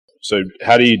So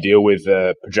how do you deal with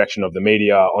the projection of the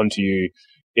media onto you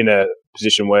in a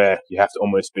position where you have to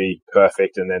almost be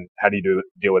perfect, and then how do you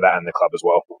deal with that in the club as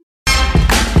well?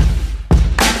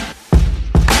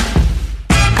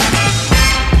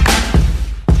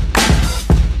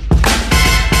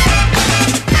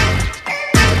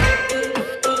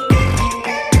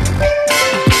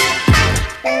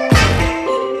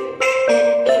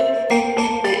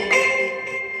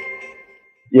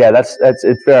 Yeah,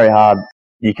 it's very hard.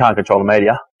 You can't control the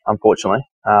media, unfortunately.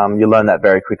 You learn that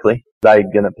very quickly. They're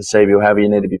going to perceive you however you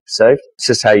need to be perceived. It's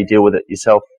just how you deal with it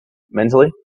yourself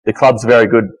mentally. The club's very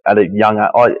good at a young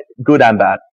age, good and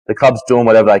bad. The club's doing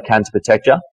whatever they can to protect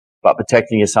you, but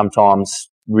protecting you sometimes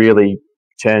really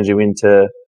turns you into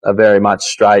a very much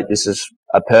straight, this is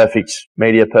a perfect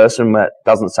media person that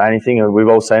doesn't say anything, and we've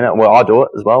all seen it. Well, I do it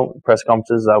as well. Press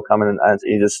conferences, they'll come in and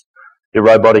your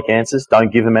robotic answers.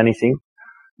 Don't give them anything,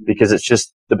 because it's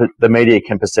just the media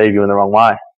can perceive you in the wrong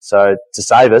way. So to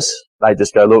save us, they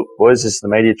just go, look, boys, this is the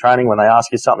media training. When they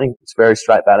ask you something, it's a very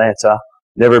straight, bad answer.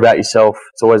 Never about yourself.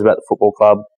 It's always about the football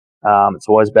club. It's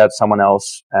always about someone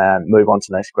else, and move on to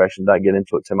the next question. Don't get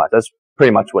into it too much. That's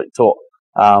pretty much what you're taught.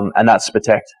 And that's to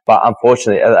protect. But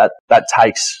unfortunately, that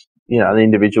takes, the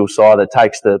individual side. It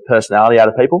takes the personality out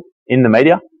of people in the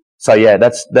media. So yeah,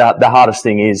 that's the hardest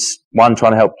thing is, one,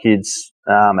 trying to help kids,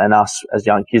 and us as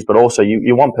young kids, but also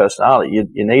you want personality.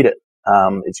 You need it.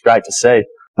 It's great to see.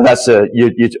 But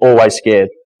you're always scared.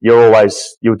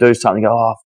 You'll do something,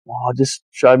 go, I just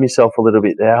showed myself a little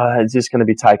bit there. Is this going to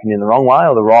be taken in the wrong way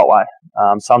or the right way?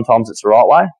 Sometimes it's the right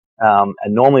way. And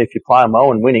normally if you're playing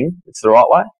well and winning, it's the right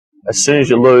way. As soon as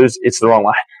you lose, it's the wrong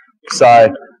way.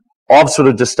 So I'm sort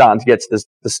of just starting to get to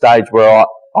the stage where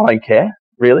I don't care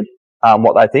really,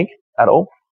 what they think at all.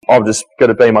 I've just got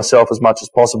to be myself as much as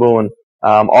possible. And,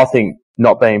 I think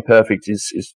not being perfect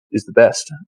is the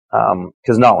best,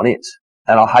 because no one is.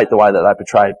 And I hate the way that they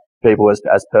portray people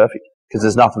as perfect, because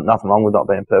there's nothing wrong with not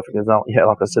being perfect.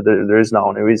 Like I said, there is no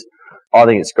one who is. I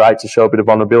think it's great to show a bit of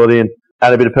vulnerability and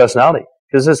a bit of personality,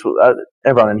 because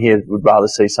everyone in here would rather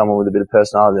see someone with a bit of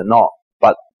personality than not.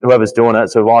 But whoever's doing it,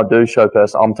 so if I do show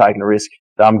personality, I'm taking a risk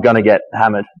that I'm going to get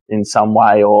hammered in some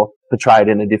way or portrayed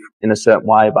in a certain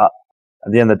way. But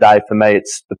at the end of the day, for me,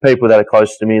 it's the people that are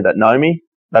close to me that know me.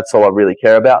 That's all I really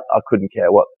care about. I couldn't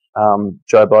care what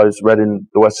Joe Blow's read in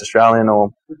the West Australian or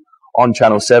on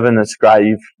Channel 7. It's great.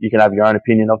 You can have your own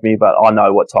opinion of me, but I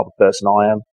know what type of person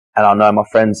I am, and I know my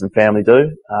friends and family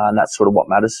do, and that's sort of what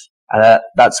matters. And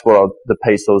that's the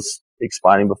piece I was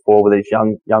explaining before with these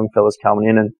young fellas coming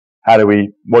in, and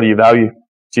what do you value?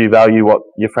 Do you value what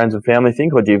your friends and family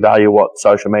think, or do you value what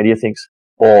social media thinks,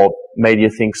 or media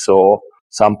thinks, or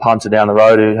some punter down the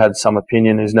road who had some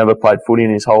opinion, who's never played footy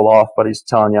in his whole life, but he's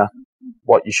telling you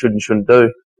what you should and shouldn't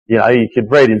do? You could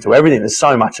read into everything. There's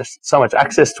so much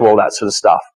access to all that sort of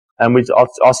stuff. And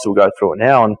I still go through it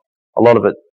now. And a lot of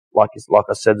it, like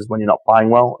I said, is when you're not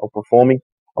playing well or performing,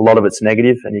 a lot of it's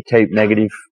negative, and you keep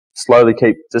negative, slowly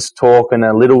keep just talking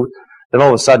a little. Then all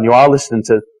of a sudden you are listening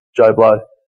to Joe Blow.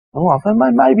 Oh,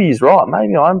 maybe he's right.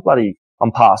 Maybe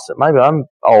I'm past it. Maybe I'm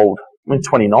old. I'm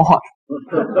 29.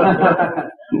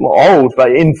 Old,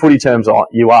 but in footy terms,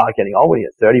 you are getting old when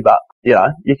you're 30. But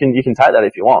you can take that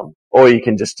if you want, or you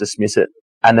can just dismiss it,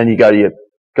 and then you go to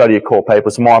your core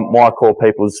people. So my core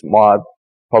people's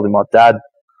probably my dad,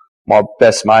 my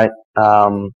best mate,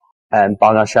 and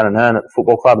Bunga Shannon Hearn at the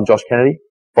football club, and Josh Kennedy.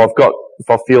 If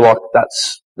I feel like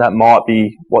that might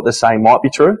be what they're saying might be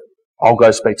true, I'll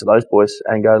go speak to those boys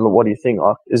and go, look, what do you think?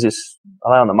 Like, are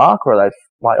they on the mark, or are they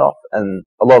way off? And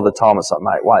a lot of the time it's like,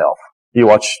 mate, way off. You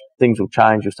watch, things will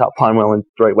change. You'll start playing well in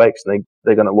 3 weeks, and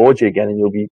they're going to laud you again,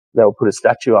 and they'll put a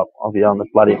statue up of you on the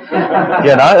bloody,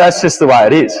 that's just the way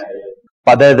it is.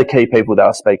 But they're the key people that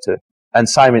I speak to. And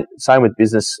same with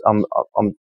business.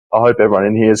 I hope everyone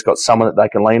in here has got someone that they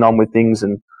can lean on with things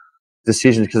and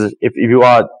decisions, because if you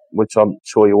are, which I'm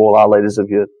sure you all are, leaders of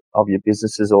your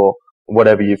businesses or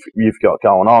whatever you've got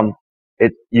going on,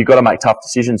 you've got to make tough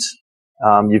decisions.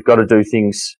 You've got to do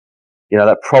things,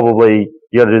 that probably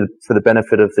you got to do for the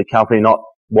benefit of the company, not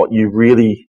what you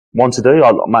really want to do.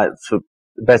 Mate, the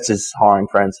best is hiring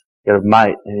friends. You got a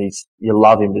mate, and you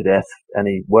love him to death, and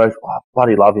he works. I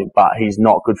bloody love him, but he's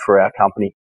not good for our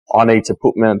company. I need to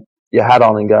put your hat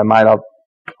on and go, mate, I'm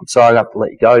sorry, I have to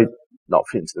let you go. Not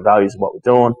fit into the values of what we're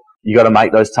doing. You got to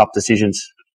make those tough decisions,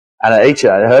 and it eats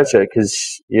you, it hurts you,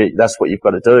 because that's what you've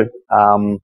got to do.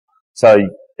 So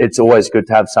it's always good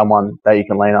to have someone that you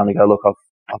can lean on and go, look,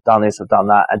 I've done this, I've done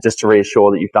that, and just to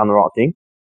reassure that you've done the right thing,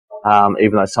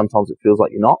 even though sometimes it feels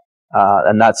like you're not.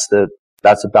 And that's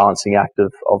a balancing act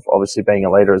of obviously being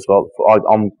a leader as well.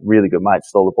 I'm really good mates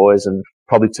with all the boys, and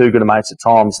probably too good of mates at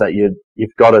times that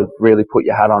you've got to really put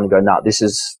your hat on and go, no, this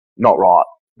is not right.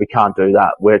 We can't do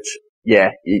that. Which,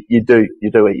 yeah, you do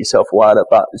eat yourself away at it,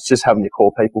 but it's just having your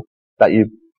core people that you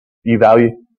value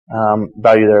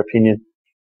their opinion.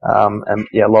 And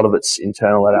yeah, a lot of it's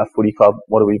internal at our footy club.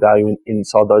 What do we value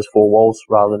inside those four walls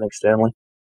rather than externally?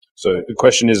 So the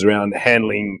question is around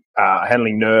handling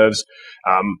nerves.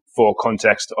 For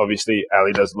context, obviously,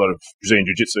 Ali does a lot of Brazilian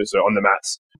Jiu-Jitsu. So on the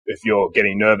mats, if you're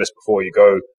getting nervous before you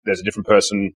go, there's a different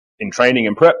person in training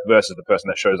and prep versus the person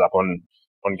that shows up on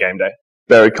game day.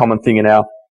 Very common thing in our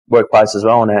workplace as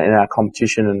well, in our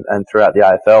competition and throughout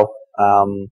the AFL.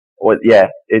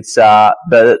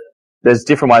 But there's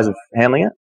different ways of handling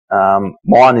it.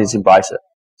 Mine is embrace it.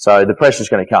 So the pressure's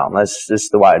going to come. That's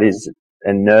just the way it is.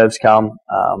 And nerves come.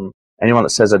 Anyone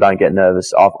that says they don't get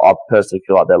nervous, I personally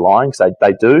feel like they're lying, because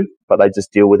they do, but they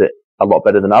just deal with it a lot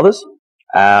better than others.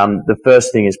 The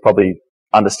first thing is probably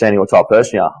understanding what type of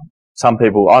person you are. Some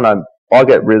people, I know, I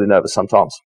get really nervous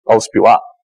sometimes. I'll spew up,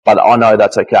 but I know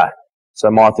that's okay. So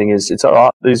my thing is, it's all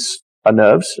right. These are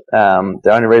nerves.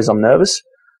 The only reason I'm nervous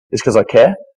is because I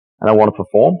care and I want to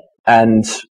perform. And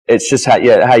it's just how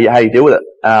you deal with it.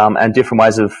 And different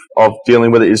ways of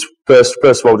dealing with it is first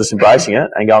of all, just embracing it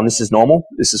and going, this is normal.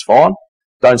 This is fine.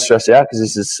 Don't stress out, because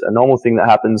this is a normal thing that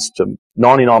happens to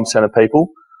 99% of people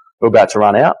who are about to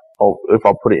run out. Or if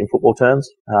I put it in football terms,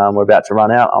 we're about to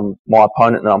run out. My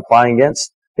opponent that I'm playing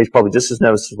against, he's probably just as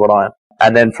nervous as what I am.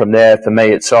 And then from there, for me,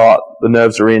 it's all right, the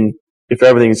nerves are in. If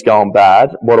everything's going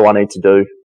bad, what do I need to do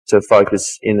to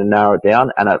focus in and narrow it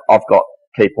down? And I've got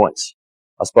key points.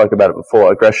 I spoke about it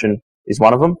before. Aggression is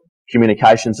one of them.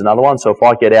 Communication's another one. So if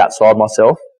I get outside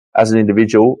myself as an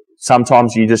individual,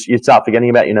 sometimes you start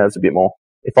forgetting about your nerves a bit more.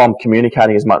 If I'm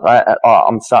communicating as much,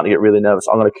 I'm starting to get really nervous.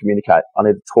 I'm going to communicate. I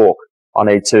need to talk. I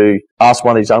need to ask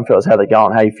one of these young fellas how they're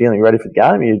going. How you feeling? Ready for the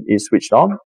game? You switched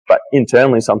on. But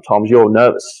internally, sometimes you're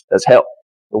nervous as hell.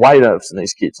 The way nervous in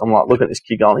these kids. I'm like, look at this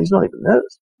kid going, he's not even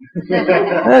nervous.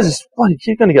 There's this bloody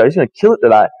kid going to go, he's going to kill it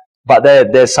today. But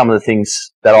there's some of the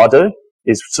things that I do,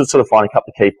 is sort of find a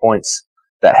couple of key points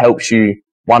that helps you,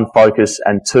 one, focus,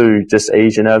 and two, just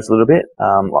ease your nerves a little bit.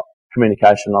 Like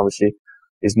communication, obviously,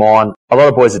 is mine. A lot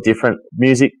of boys are different.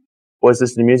 Music, boys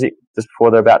listen to music just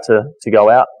before they're about to go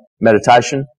out.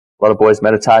 Meditation, a lot of boys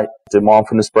meditate, do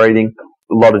mindfulness breathing,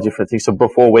 a lot of different things. So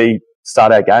before we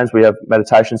start our games, we have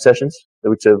meditation sessions,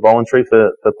 which are voluntary for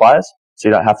players. So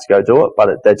you don't have to go do it, but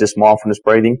they're just mindfulness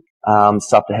breathing,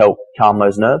 stuff to help calm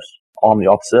those nerves. I'm the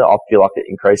opposite. I feel like it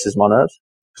increases my nerves,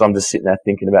 because I'm just sitting there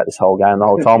thinking about this whole game the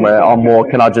whole time, where I'm more,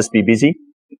 can I just be busy?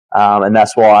 And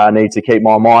that's why I need to keep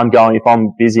my mind going. If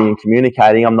I'm busy and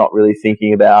communicating, I'm not really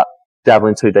thinking about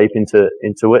dabbling too deep into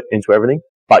everything.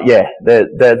 But yeah,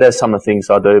 there's some of the things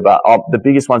I do, but the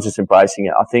biggest one's just embracing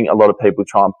it. I think a lot of people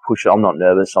try and push it. I'm not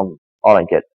nervous. I don't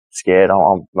get scared.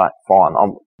 I'm like, fine.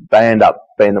 They end up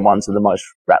being the ones that are the most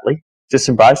rattly. Just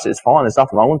embrace it. It's fine. There's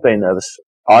nothing wrong with being nervous.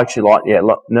 I actually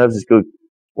nerves is good.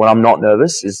 When I'm not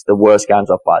nervous is the worst games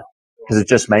I've played, because it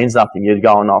just means nothing. You're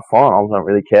going, oh, fine, I don't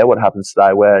really care what happens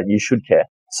today, where you should care.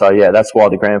 So yeah, that's why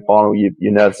the grand final,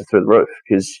 your nerves are through the roof,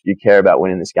 because you care about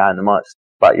winning this game the most.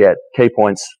 But yeah, key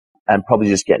points, and probably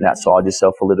just getting outside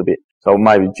yourself a little bit. So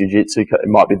maybe jiu-jitsu, it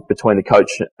might be between the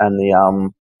coach and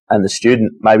the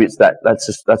student. Maybe it's that's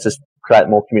just create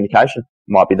more communication.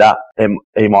 It might be that. And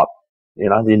he might,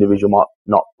 the individual might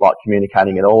not like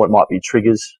communicating at all. It might be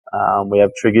triggers. We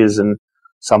have triggers, and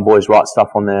some boys write stuff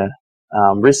on their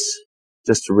wrists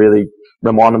just to really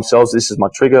remind themselves, this is my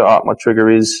trigger. All right, my trigger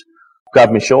is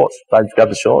grab my shorts. They grab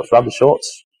the shorts, rub the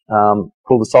shorts,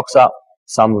 pull the socks up.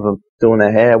 Some of them doing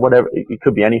their hair, whatever. It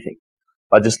could be anything.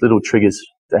 But just little triggers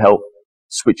to help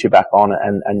switch you back on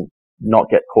and not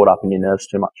get caught up in your nerves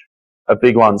too much. A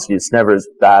big one's, it's never as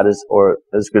bad as or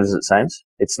as good as it seems.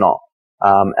 It's not.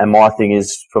 And my thing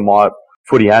is, for my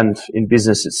footy and in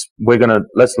business,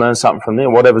 let's learn something from there.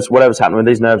 Whatever's happening with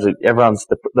these nerves,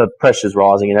 the pressure's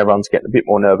rising and everyone's getting a bit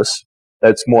more nervous.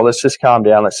 It's more, let's just calm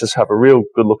down. Let's just have a real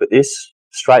good look at this,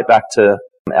 straight back to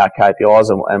our KPIs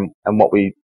and what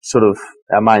we sort of,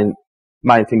 our main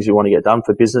things we want to get done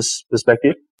for business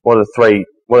perspective. What are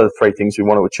the three things we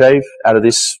want to achieve out of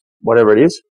this, whatever it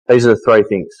is? These are the three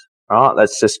things. All right.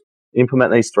 Let's just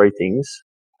implement these three things,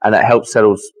 and that helps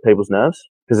settle people's nerves,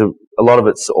 because a lot of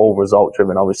it's all result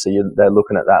driven. Obviously, they're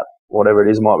looking at that, whatever it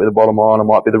is. It might be the bottom line, it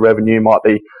might be the revenue, it might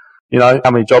be,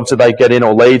 how many jobs did they get in,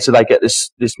 or leads did they get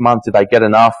this month? Did they get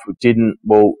enough? Didn't?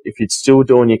 Well, if you're still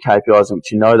doing your KPIs,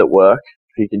 which that work,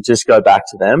 if you can just go back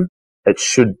to them, it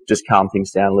should just calm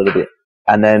things down a little bit.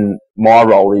 And then my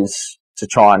role is to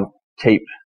try and keep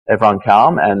everyone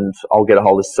calm, and I'll get a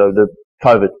hold of this. So the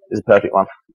COVID is a perfect one.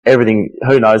 everything,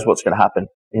 who knows what's going to happen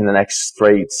in the next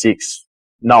 3, 6,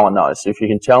 no one knows. If you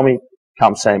can tell me,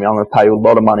 come see me. I'm going to pay you a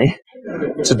lot of money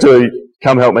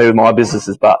come help me with my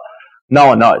businesses, but no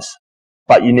one knows.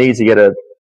 But you need to get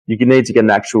an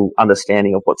actual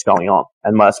understanding of what's going on.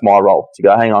 And that's my role, to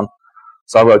go, hang on.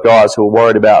 So I've got guys who are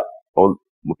worried about, or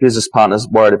business partners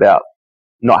worried about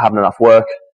not having enough work,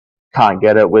 can't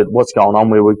get it with what's going on.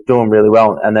 We were doing really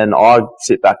well. And then I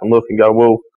sit back and look and go,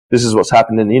 well, this is what's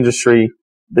happened in the industry.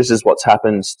 This is what's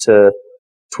happened to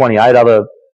 28 other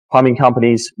plumbing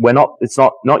companies. It's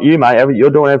not you, mate.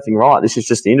 You're doing everything right. This is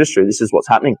just the industry. This is what's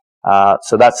happening.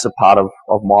 So that's a part of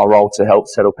my role, to help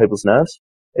settle people's nerves.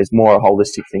 It's more a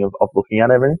holistic thing of looking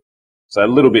at everything. So a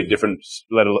little bit different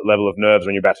level of nerves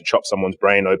when you're about to chop someone's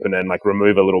brain open and like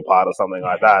remove a little part or something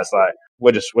like that. It's like,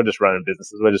 we're just running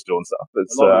businesses. We're just doing stuff.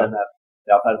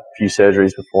 I've had a few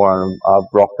surgeries before, and I've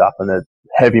rocked up and the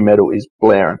heavy metal is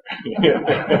blaring. And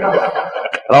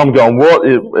I'm going, what?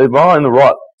 Am I in the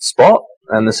right spot?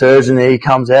 And the surgeon, he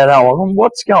comes out, and I'm like,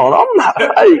 what's going on?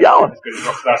 How are you going?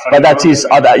 But that's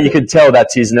you can tell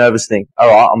that's his nervous thing. All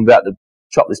right, I'm about to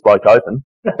chop this bloke open.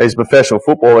 He's a professional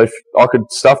footballer. If I could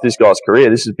stuff this guy's career,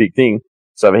 this is a big thing.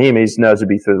 So for him, his nerves would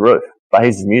be through the roof. But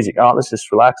he's his music. All right, let's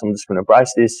just relax. I'm just going to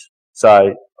embrace this.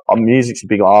 So music's a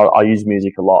big one. I use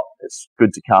music a lot. It's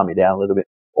good to calm you down a little bit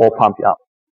or pump you up.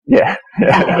 Yeah.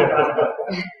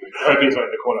 Hoping so in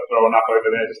the corner, throwing up over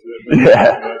there. Just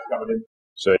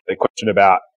So the question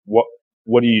about what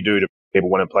do you do to people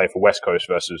want to play for West Coast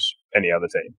versus any other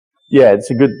team? Yeah,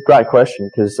 it's a great question,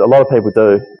 because a lot of people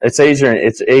do. It's easier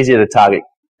to target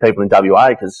people in WA,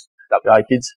 because WA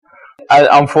kids. And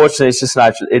unfortunately, it's just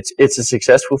natural. It's a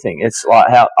successful thing. It's like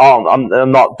I'm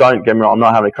not. Don't get me wrong. I'm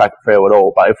not having a crack at fair at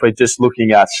all. But if we're just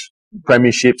looking at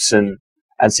premierships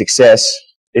and success,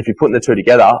 if you're putting the two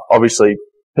together, obviously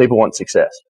people want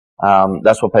success.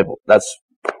 That's what I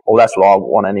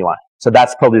want anyway. So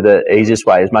that's probably the easiest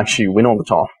way, is make sure you win all the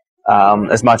time,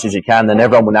 as much as you can. Then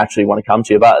everyone will naturally want to come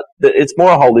to you. But it's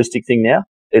more a holistic thing now.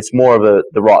 It's more of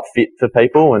the right fit for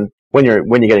people. And when you're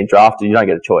getting drafted, you don't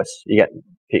get a choice. You get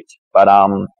picked. But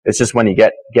it's just when you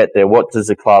get there, what does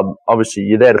the club? Obviously,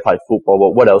 you're there to play football,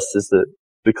 but what else does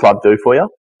the club do for you?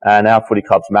 And our footy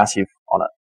club's massive on it.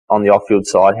 On the off-field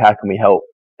side, how can we help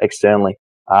externally?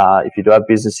 If you do have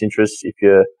business interests, if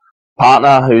your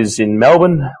partner who's in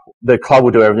Melbourne, the club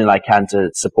will do everything they can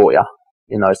to support you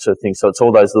in those sort of things. So it's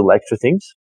all those little extra things.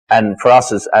 And for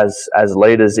us as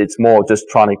leaders, it's more just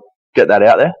trying to get that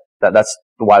out there. That's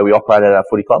the way we operate at our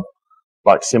footy club.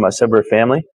 Like Simo said, we're a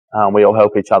family. We all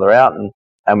help each other out,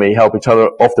 and we help each other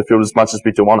off the field as much as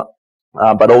we do on it.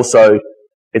 But also,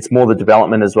 it's more the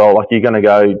development as well. Like, you're going to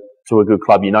go to a good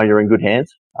club, you're in good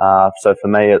hands. So for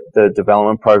me, the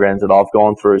development programs that I've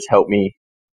gone through has helped me,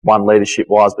 one,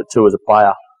 leadership-wise, but two, as a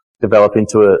player, develop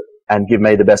into it and give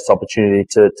me the best opportunity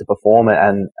to perform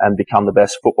and become the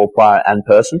best football player and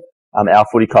person. Our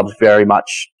footy club's very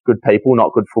much good people,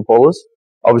 not good footballers.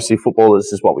 Obviously,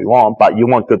 footballers is what we want, but you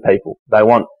want good people. They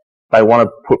want to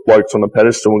put blokes on the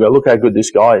pedestal and go, look how good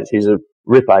this guy is. He's a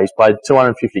ripper. He's played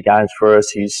 250 games for us.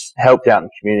 He's helped out in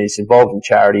the community. He's involved in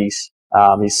charities.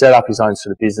 He's set up his own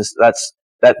sort of business.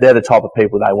 They're the type of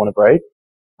people they want to breed.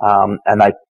 And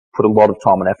they put a lot of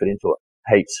time and effort into it.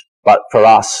 Heaps. But for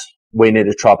us, we need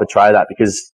to try to portray that,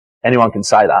 because anyone can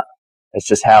say that. It's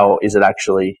just, how is it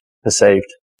actually perceived?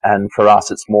 And for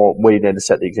us, it's more, we need to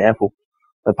set the example.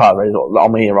 The part of it is,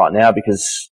 I'm here right now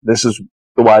because this is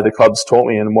the way the club's taught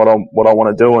me, and what I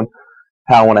want to do, and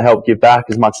how I want to help give back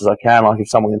as much as I can. Like, if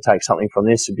someone can take something from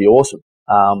this, it'd be awesome.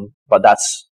 But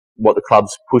that's what the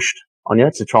club's pushed on you,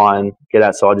 to try and get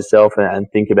outside yourself and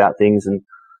think about things and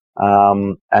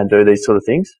do these sort of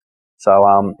things.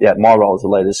 So, my role as a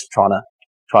leader is trying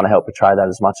to help portray that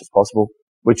as much as possible,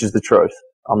 which is the truth.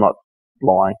 I'm not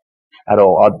lying at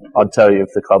all. I'd tell you if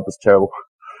the club was terrible.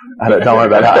 Don't worry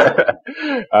about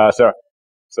that.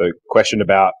 So question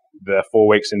about the 4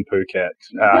 weeks in Phuket.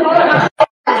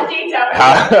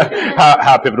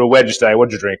 How pivotal? Where'd you stay?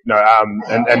 What'd you drink? No.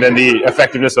 And then the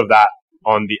effectiveness of that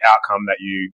on the outcome that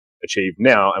you achieve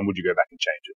now, and would you go back and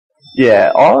change it?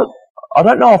 Yeah, I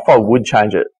don't know if I would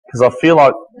change it, because I feel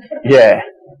like,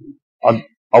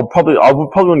 I probably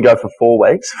wouldn't go for 4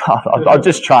 weeks. I'd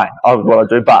just train. What I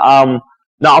do, but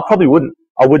no, I probably wouldn't.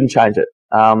 I wouldn't change it,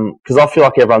 because I feel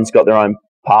like everyone's got their own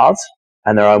paths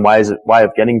and their own way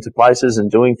of getting to places and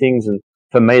doing things. And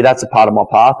for me, that's a part of my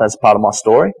path. That's part of my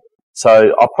story.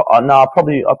 So I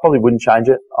probably wouldn't change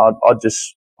it. I'd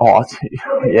just.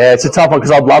 Yeah, it's a tough one,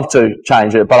 because I'd love to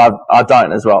change it, but I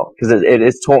don't as well, because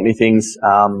it's taught me things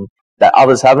that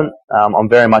others haven't. I'm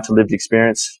very much a lived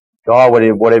experience guy.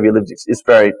 Whatever you lived, it's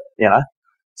very,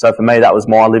 So for me, that was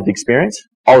my lived experience.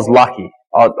 I was lucky.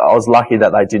 I was lucky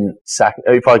that they didn't sack.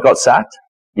 If I got sacked,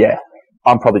 yeah,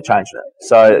 I'm probably changing it.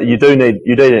 So you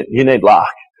need luck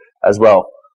as well.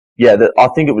 Yeah, I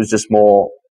think it was just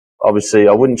more. Obviously,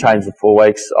 I wouldn't change the 4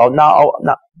 weeks. I'd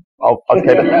keep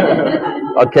it.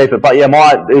 I'd keep it. But yeah,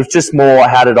 it was just more.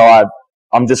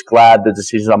 I'm just glad the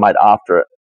decisions I made after it,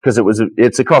 because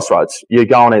it's a crossroads. You're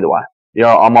going either way. You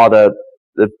know, I'm either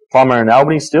the plumber in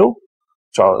Albany still,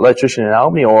 so electrician in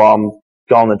Albany, or I'm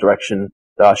going the direction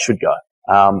that I should go.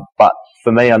 But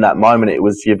for me, on that moment, it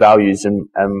was your values, and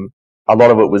a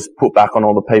lot of it was put back on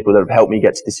all the people that have helped me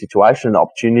get to this situation, the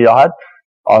opportunity I had.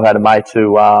 I've had a mate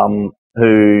who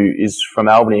is from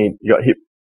Albany.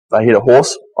 They hit a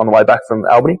horse on the way back from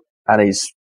Albany, and he's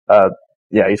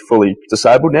fully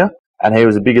disabled now. And he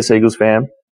was the biggest Eagles fan.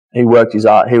 He was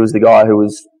the guy who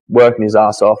was working his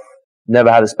ass off,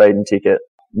 never had a speeding ticket,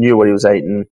 knew what he was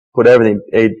eating,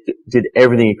 he did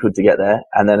everything he could to get there.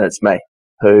 And then it's me,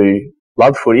 who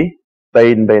loved footy,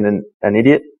 being an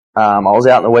idiot. I was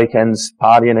out on the weekends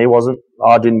partying, he wasn't.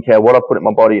 I didn't care what I put in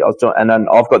my body. I was doing, and then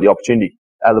I've got the opportunity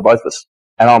out of the both of us,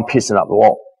 and I'm pissing up the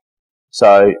wall.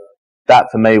 So that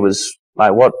for me was,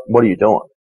 mate, what are you doing?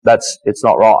 It's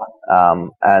not right.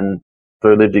 And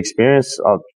through lived experience,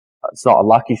 it's not a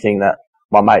lucky thing that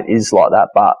my mate is like that,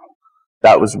 but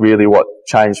that was really what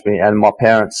changed me. And my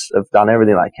parents have done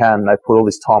everything they can. They put all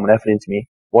this time and effort into me.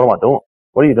 What am I doing?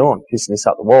 What are you doing? Pissing this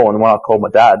up the wall. And when I called my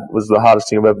dad, it was the hardest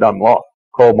thing I've ever done in my life.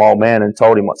 Called my old man and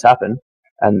told him what's happened.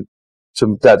 And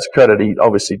to Dad's credit, he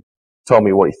obviously told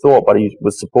me what he thought, but he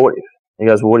was supportive. He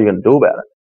goes, well, what are you going to do about it?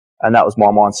 And that was my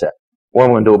mindset. What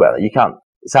am I going to do about it? You can't.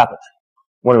 It's happened.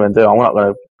 What am I going to do? I'm not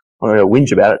going to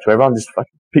whinge about it to everyone. Just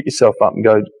fucking pick yourself up and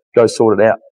go sort it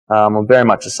out. I'm very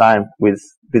much the same with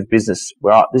business.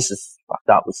 Well, this is fucked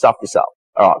up. Let's stuff this up.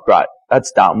 All right, great.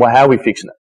 That's done. Well, how are we fixing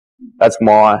it? That's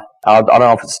I don't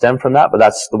know if it stemmed from that, but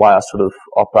that's the way I sort of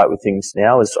operate with things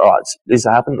now is, all right, this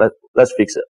happened. Let's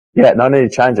fix it. Yeah, no need to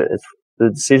change it. The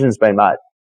decision's been made.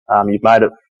 You've made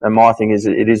it. And my thing is,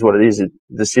 it is what it is. The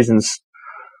decision's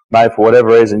made for whatever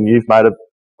reason.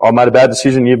 I made a bad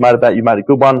decision. You made a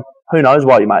good one. Who knows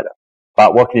why you made it?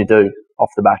 But what can you do off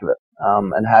the back of it?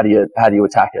 And how do you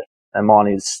attack it? And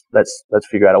mine is, let's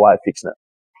figure out a way of fixing it.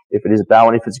 If it is a bad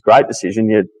one, if it's a great decision,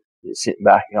 you're sitting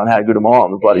back and going, how good am I?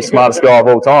 I'm the bloody smartest guy of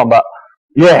all time. But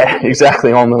yeah,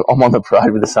 exactly. I'm on the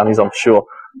parade with the Sunnies, I'm sure.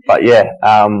 But yeah,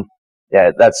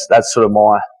 that's sort of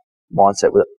my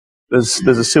mindset with it.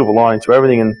 There's a silver lining to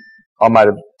everything, and I made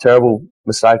a terrible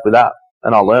mistake with that,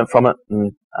 and I learned from it,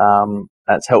 and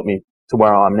that's helped me to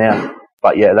where I am now.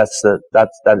 But yeah,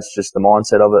 that is just the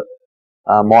mindset of it.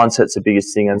 Mindset's the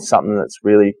biggest thing, and something that's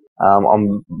really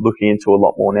I'm looking into a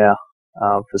lot more now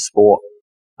for sport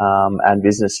and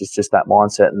business. Is just that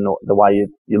mindset and the way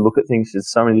you look at things. There's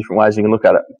so many different ways you can look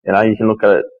at it. You know, you can look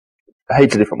at it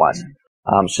heaps of different ways.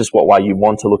 It's just what way you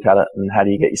want to look at it, and how do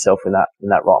you get yourself in that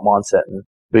right mindset. And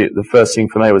the first thing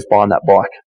for me was buying that bike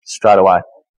straight away.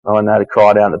 I went and had a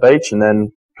cry down at the beach, and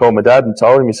then called my dad and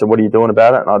told him. He said, "What are you doing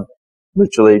about it?" And I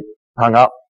literally hung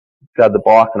up, grabbed the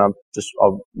bike, and I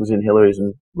was in Hillary's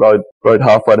and rode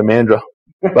halfway to Mandurah.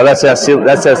 But that's how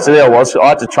silly I was. I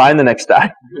had to train the next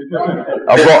day.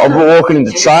 I'm walking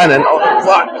into training. I was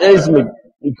like, geez, my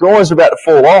groins are about to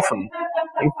fall off, and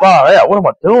far out. What am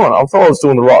I doing? I thought I was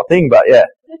doing the right thing, but yeah.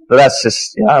 But that's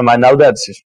just, my no dad's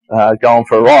just going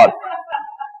for a ride.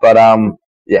 But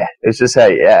yeah, it's just how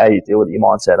you deal with your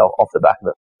mindset off the back of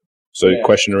it. So,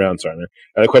 question around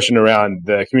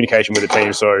the communication with the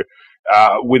team. So,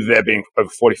 with there being over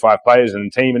 45 players in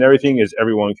the team and everything, is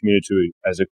everyone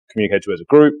communicated to as a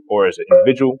group or as an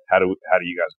individual? How do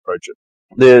you guys approach it?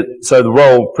 So the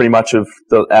role pretty much of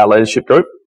our leadership group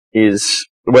is,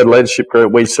 we're the leadership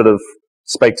group. We sort of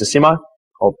speak to Simo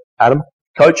or Adam,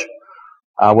 coach.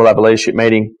 We'll have a leadership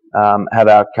meeting, have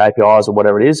our KPIs or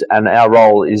whatever it is, and our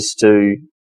role is to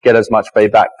get as much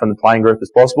feedback from the playing group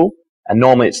as possible. And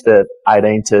normally it's the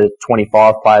 18 to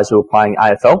 25 players who are playing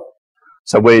AFL.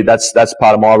 So that's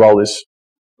part of my role is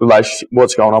relationship.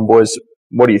 What's going on, boys?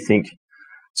 What do you think?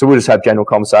 So we'll just have general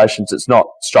conversations. It's not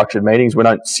structured meetings. We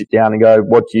don't sit down and go,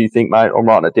 what do you think, mate? I'm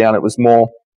writing it down. It was more,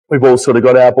 we've all sort of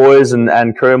got our boys and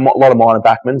crew. A lot of mine are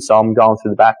backmen, so I'm going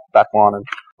through the back line and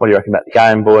what do you reckon about the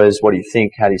game, boys? What do you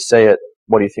think? How do you see it?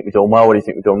 What do you think we're doing well? What do you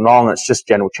think we're doing wrong? It's just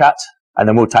general chats. And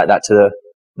then we'll take that to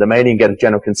the meeting, get a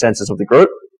general consensus of the group.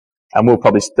 And we'll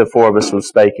probably, the four of us will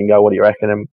speak and go, what do you reckon?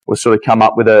 And we'll sort of come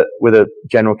up with a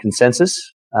general consensus.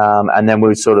 And then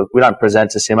we don't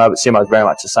present to Simo, but Simo's very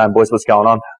much the same. Boys, what's going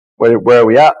on? Where are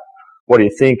we at? What do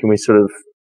you think? And we sort of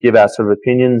give our sort of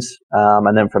opinions.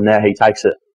 And then from there, he takes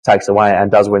it takes away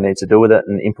and does what he needs to do with it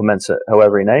and implements it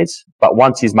however he needs. But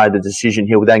once he's made the decision,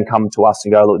 he'll then come to us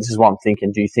and go, look, this is what I'm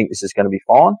thinking. Do you think this is going to be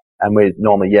fine? And we're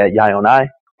normally, yay or nay.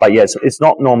 But yeah, it's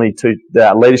not normally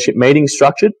the leadership meeting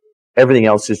structured. Everything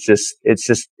else is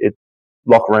just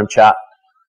locker room chat.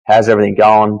 How's everything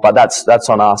going? But that's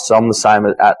on us. So I'm the same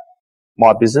at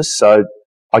my business. So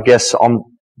I guess I'm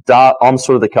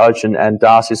sort of the coach and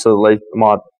Darcy's sort of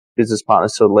my business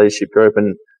partner's sort of leadership group,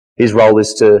 and his role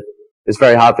is it's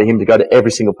very hard for him to go to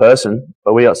every single person,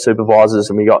 but we got supervisors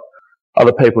and we got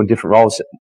other people in different roles.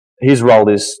 His role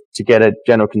is to get a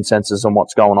general consensus on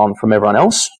what's going on from everyone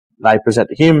else. They present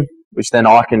to him, which then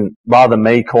I can, rather than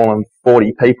me calling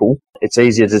 40 people, it's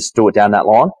easier to just do it down that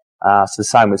line. So the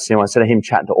same with Simo. Instead of him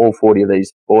chatting to all 40 of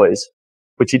these boys,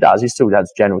 which he does, he still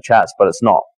does general chats, but it's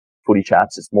not footy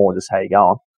chats. It's more just how you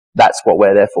going. That's what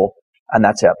we're there for. And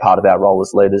that's part of our role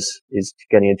as leaders, is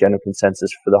getting a general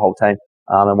consensus for the whole team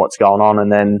and what's going on.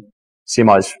 And then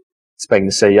Simo's speaking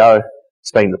to the CEO,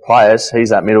 speaking to the players. He's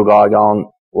that middle guy going,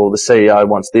 well, the CEO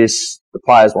wants this, the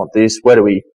players want this, where do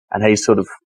we? And he's sort of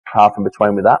half in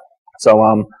between with that.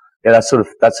 So, that's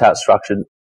how it's structured.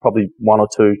 Probably 1 or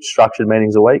 2 structured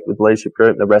meetings a week with the leadership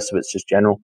group. The rest of it's just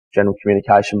general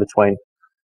communication between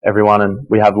everyone. And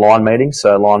we have line meetings.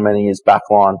 So line meeting is back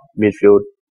line, midfield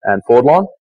and forward line.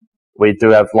 We do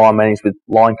have line meetings with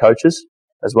line coaches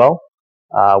as well.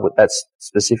 That's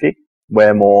specific.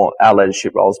 Our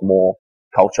leadership role is more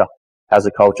culture. How's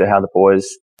the culture? How the boys?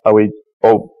 Are we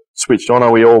all switched on?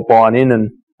 Are we all buying in?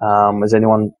 And is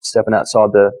anyone stepping outside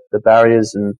the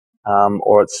barriers? And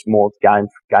or it's more game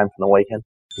from the weekend.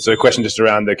 So a question just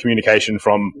around the communication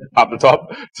from up the top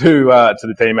to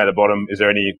the team at the bottom. Is there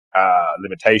any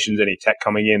limitations, any tech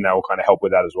coming in that will kind of help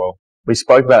with that as well? We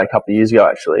spoke about it a couple of years ago,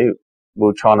 actually. We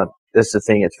were trying to, that's the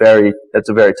thing, it's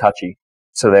a very touchy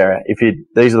sort of area.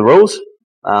 These are the rules.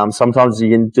 Sometimes you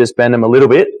can just bend them a little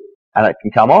bit and it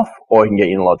can come off, or it can get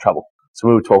you in a lot of trouble. So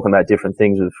we were talking about different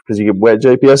things because you can wear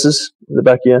GPSs in the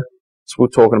back of your, so we're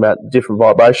talking about different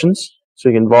vibrations. So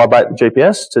you can vibrate the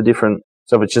GPS to different,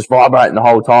 so if it's just vibrating the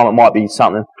whole time, it might be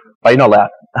something, but you're not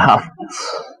allowed.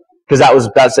 Because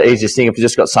that's the easiest thing. If you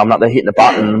just got someone up there hitting a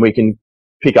button, and we can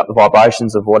pick up the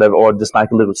vibrations of whatever, or just make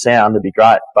a little sound, it'd be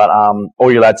great. But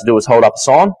all you're allowed to do is hold up a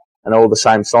sign, and all the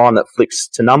same sign that flicks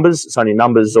to numbers. It's only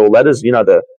numbers or letters. You know,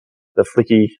 the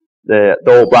flicky, the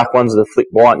all black ones that flick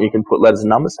white, and you can put letters and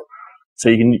numbers. So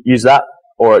you can use that,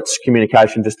 or it's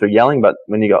communication just through yelling. But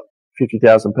when you got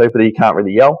 50,000 people there, you can't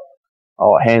really yell,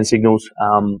 or hand signals,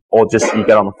 or just you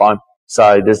get on the phone.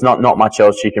 So there's not much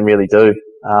else you can really do.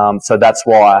 So that's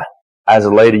why, as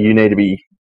a leader, you need to be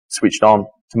switched on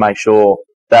to make sure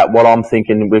that what I'm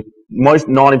thinking, with most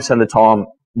 90% of the time,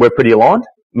 we're pretty aligned.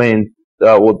 Me and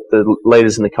the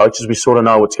leaders and the coaches, we sort of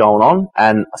know what's going on.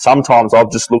 And sometimes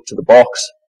I've just looked to the box.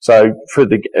 So for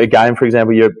a game, for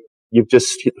example, you've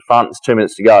just hit the front, it's 2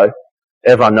 minutes to go.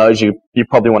 Everyone knows you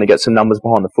probably want to get some numbers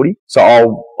behind the footy.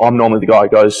 So I'm normally the guy who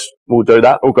goes, we'll do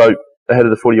that. We'll go ahead of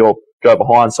the footy or go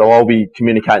behind. So I'll be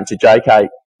communicating to JK,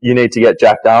 you need to get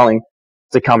Jack Darling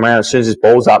to come around as soon as his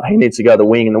ball's up. He needs to go to the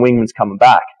wing, and the wingman's coming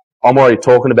back. I'm already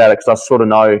talking about it because I sort of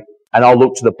know, and I'll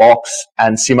look to the box,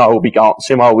 and Simo will be going,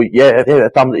 thumbs, yep,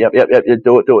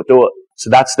 do it. So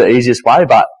that's the easiest way,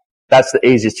 but that's the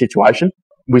easiest situation.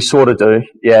 We sort of do,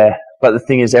 yeah. But the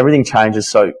thing is, everything changes.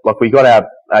 So, like, we got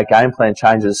our game plan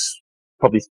changes,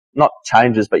 probably not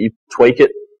changes, but you tweak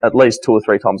it at least 2 or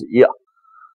 3 times a year.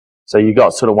 So you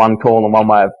got sort of one call and one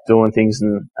way of doing things,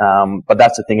 and but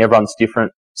that's the thing. Everyone's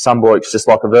different. Some works just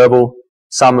like a verbal.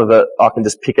 Some of it I can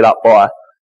just pick it up by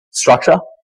structure.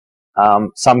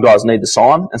 Some guys need the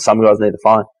sign, and some guys need the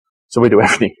phone. So we do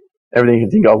everything. Everything you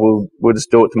can think of, we'll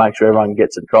just do it to make sure everyone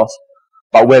gets it across.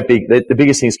 But we're big. The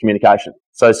biggest thing is communication.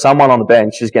 So someone on the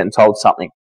bench is getting told something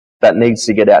that needs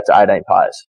to get out to 18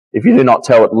 players. If you do not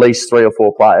tell at least 3 or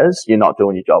 4 players, you're not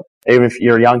doing your job. Even if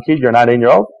you're a young kid, you're an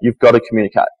 18-year-old, you've got to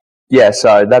communicate. Yeah,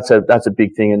 so that's a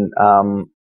big thing,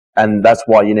 and that's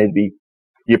why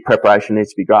your preparation needs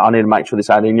to be great. I need to make sure this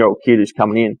 18-year-old kid who's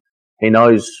coming in, he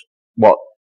knows what,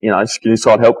 skin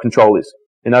side help control is.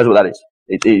 He knows what that is.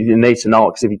 He needs to know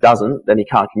it, because if he doesn't, then he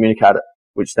can't communicate it,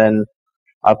 which then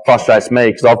frustrates me,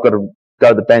 because I've got to go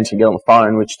to the bench and get on the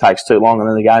phone, which takes too long, and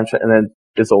then the game, and then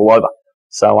it's all over.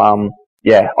 So,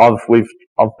 yeah, we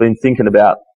were thinking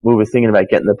about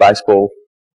getting the baseball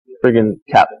friggin'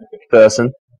 cap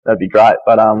person. That'd be great.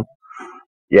 But,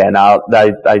 yeah, no,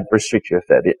 they restrict you a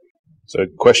fair bit. So the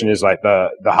question is, like, the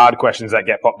hard questions that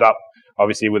get popped up.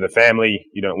 Obviously, with a family,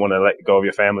 you don't want to let go of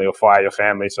your family or fire your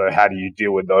family. So how do you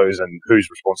deal with those, and who's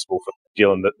responsible for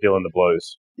dealing the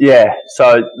blows? Yeah,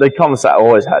 so the conversation I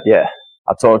always had, yeah.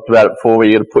 I talked about it before, where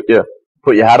you got to put your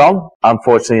put your hat on.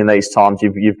 Unfortunately, in these times,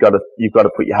 you've got to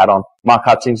put your hat on. Mark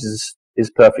Hutchings is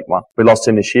a perfect one. We lost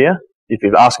him this year. If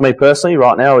you've asked me personally,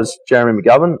 right now is Jeremy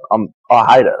McGovern.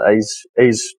 I hate it.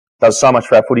 He's does so much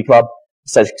for our footy club.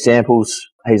 Sets examples.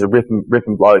 He's a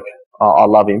ripping bloke. I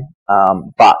love him.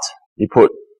 But you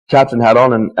put captain hat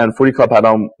on and footy club hat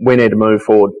on. We need to move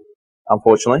forward.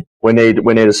 Unfortunately, we need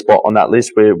a spot on that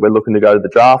list. We're looking to go to the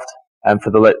draft, and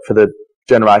for the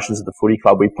generations of the footy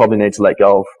club, we probably need to let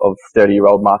go of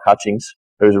 30-year-old Mark Hutchings,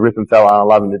 who's a ripping fella and I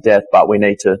love him to death. But we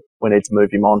need to move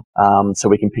him on, so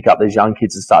we can pick up these young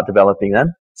kids and start developing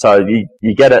them. So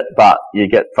you get it, but you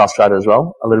get frustrated as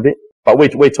well a little bit. But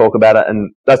we talk about it,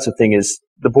 and that's the thing is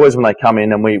the boys when they come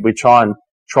in, and we try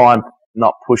and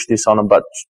not push this on them, but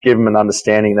give them an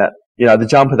understanding that, you know, the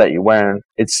jumper that you're wearing,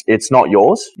 it's not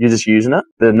yours. You're just using it.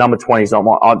 The number 20 is not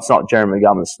mine. It's not Jeremy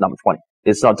McGovern's number 20.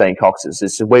 It's not Dean Cox's.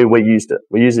 It's we used it.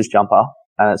 We use this jumper,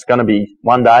 and it's going to be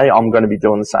one day I'm going to be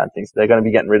doing the same things. They're going to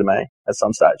be getting rid of me at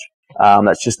some stage.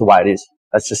 That's just the way it is.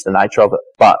 That's just the nature of it.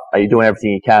 But are you doing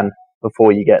everything you can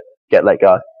before you get let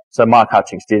go? So Mark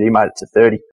Hutchings did. He made it to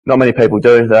 30. Not many people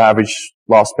do. The average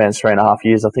lifespan's 3.5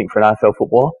 years, I think, for an AFL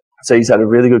footballer. So he's had a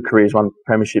really good career. He's won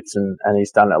premierships and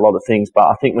he's done a lot of things. But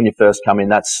I think when you first come in,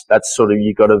 that's sort of,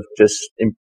 you got to just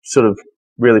sort of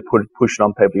really push it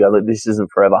on people. You go, look, this isn't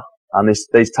forever.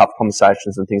 These tough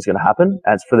conversations and things are going to happen.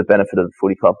 And it's for the benefit of the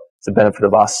footy club. It's the benefit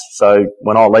of us. So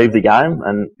when I leave the game,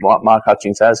 and like Mark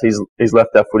Hutchings has, he's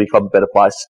left our footy club a better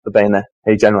place for being there.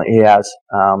 He has.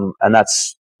 And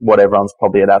that's what everyone's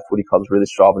probably at our footy club's really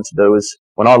striving to do is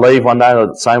when I leave one day,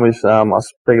 the same with, I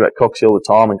speak about Coxie all the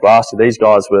time and Glassy, these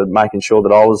guys were making sure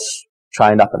that I was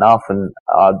trained up enough and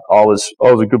I was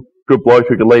a good bloke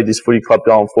who could lead this footy club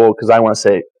going forward because they want to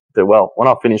see it do well. When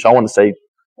I finish, I want to see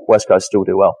West Coast still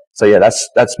do well. So yeah, that's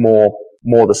more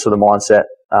the sort of mindset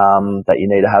that you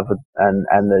need to have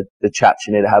and the chats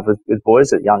you need to have with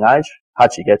boys at a young age.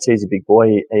 Hutchie gets, he's a big boy,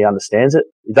 he understands it.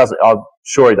 I'm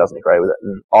sure he doesn't agree with it,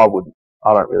 and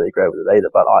I don't really agree with it either,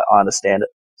 but I understand it.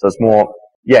 So it's more,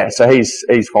 yeah, so he's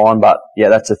fine, but yeah,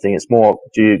 that's the thing. It's more,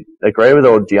 do you agree with it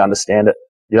or do you understand it?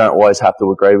 You don't always have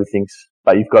to agree with things,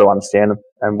 but you've got to understand them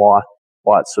and why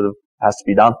it sort of has to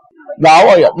be done. But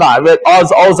I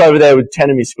was over there with 10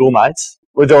 of my schoolmates.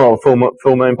 We're doing all the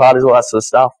full moon parties, all that sort of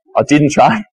stuff. I didn't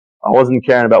train. I wasn't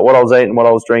caring about what I was eating, what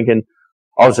I was drinking.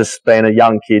 I was just being a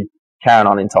young kid carrying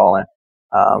on in Thailand.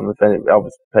 I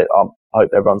hope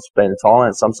everyone's been to Thailand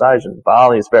at some stage, and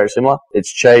Bali is very similar.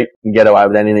 It's cheap, you can get away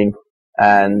with anything,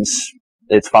 and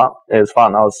it's fun. It was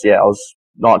fun. I was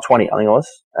 20, I think I was.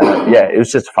 And it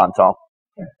was just a fun time.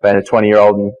 Being a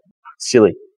 20-year-old and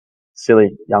silly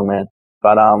young man.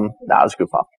 But, it was good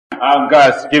fun.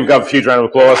 Guys, give Gov a huge round of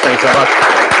applause. Thanks so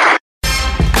much.